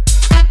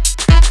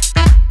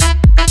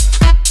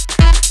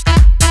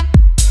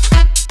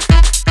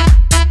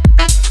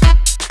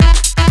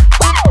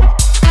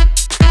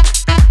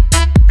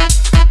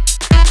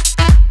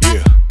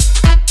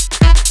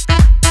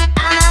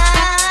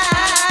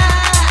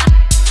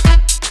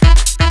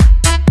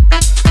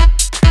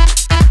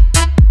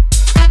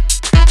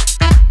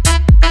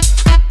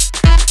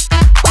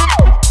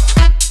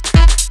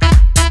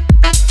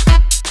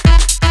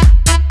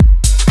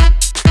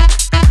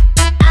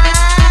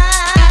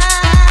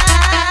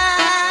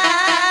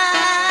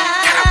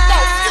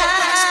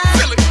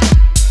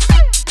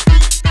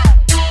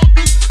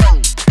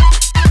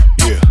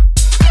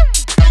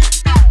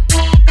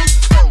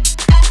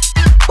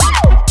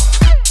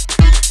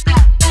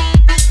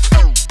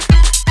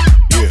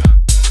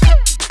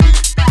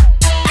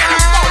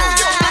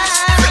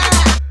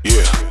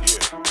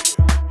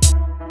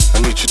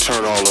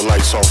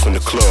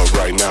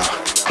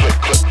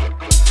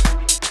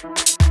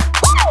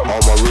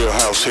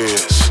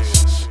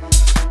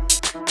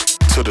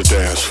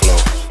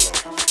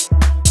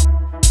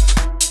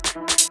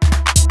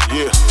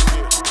 Yeah.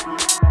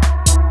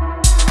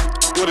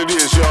 What it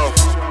is, y'all.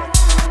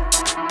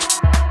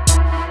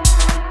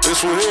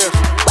 This one here,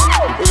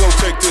 we're gonna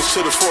take this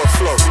to the fourth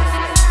floor.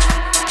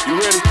 You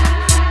ready?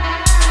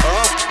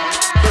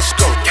 Let's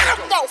go. Get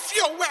up off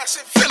your ass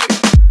and feel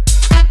it.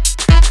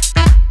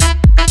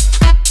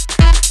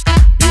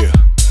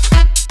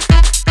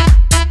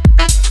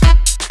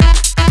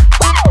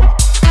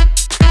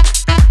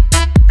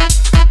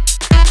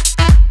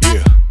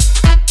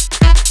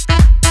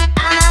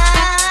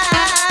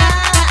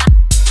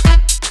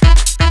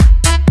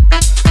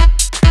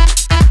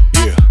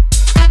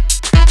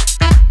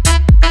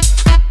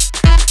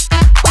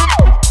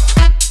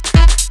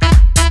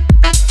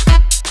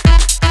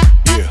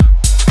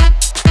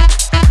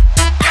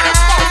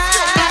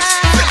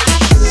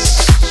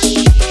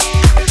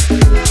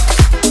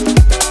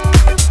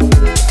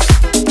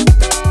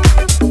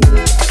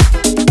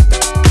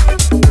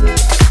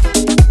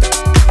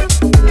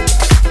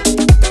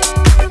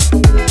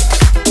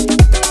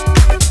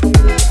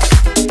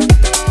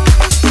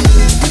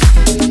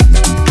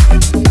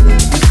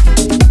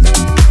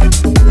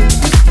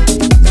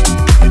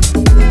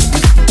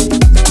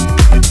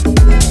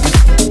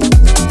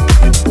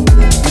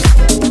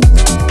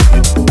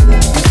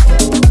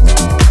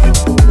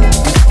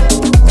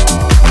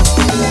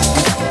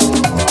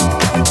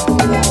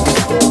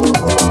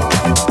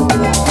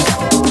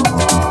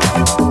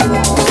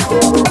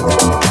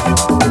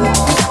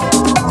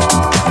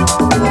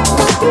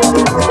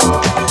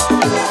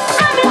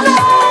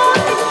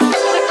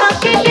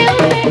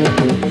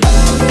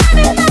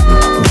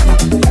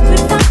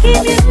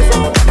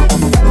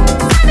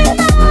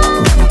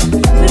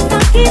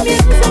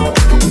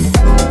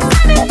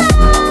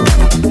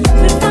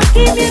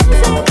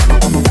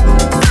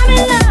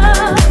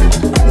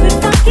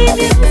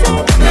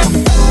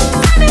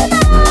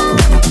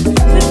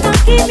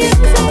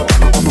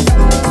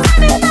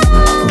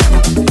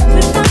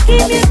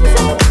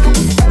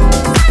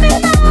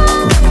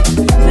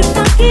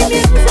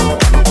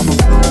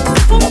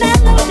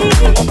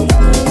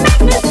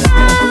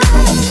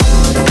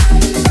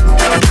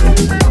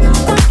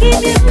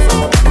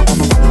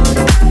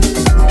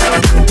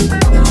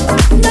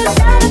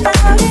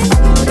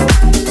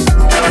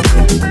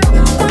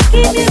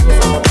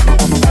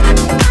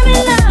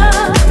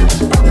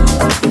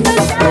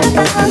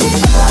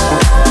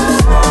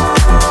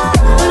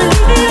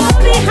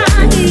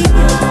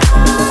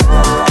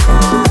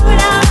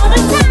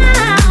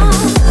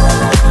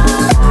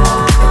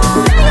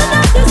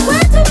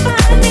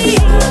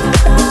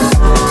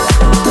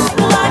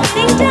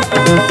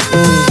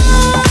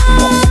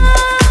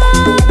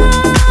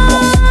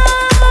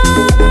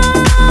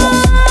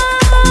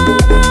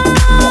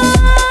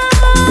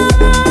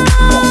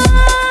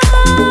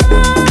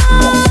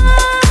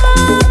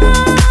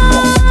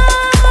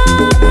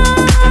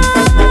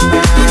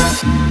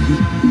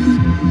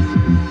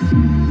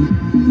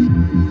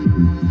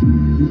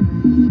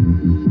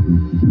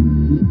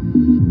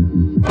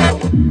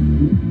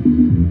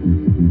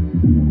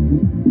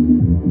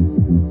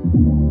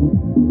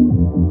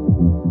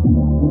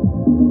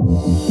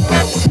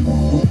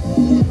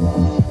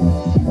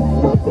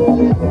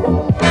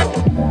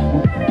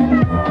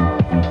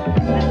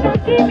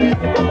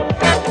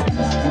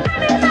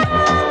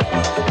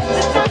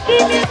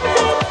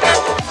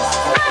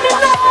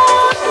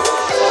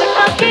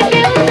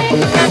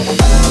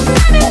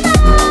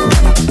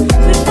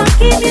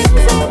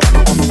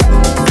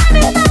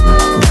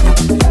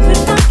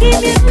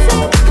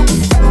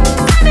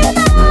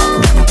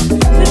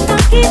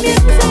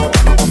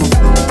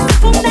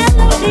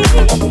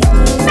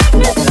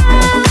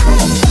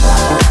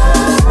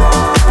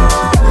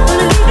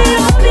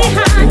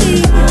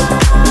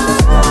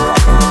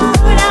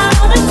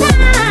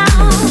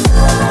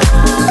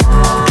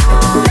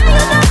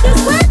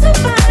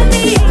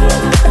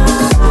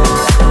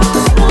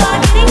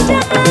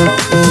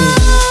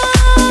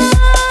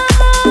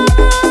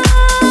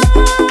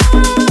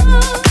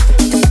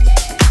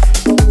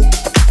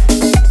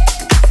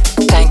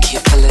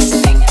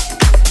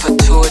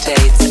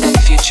 Dates and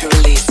future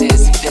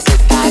releases, visit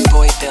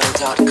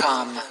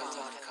badboybill.com.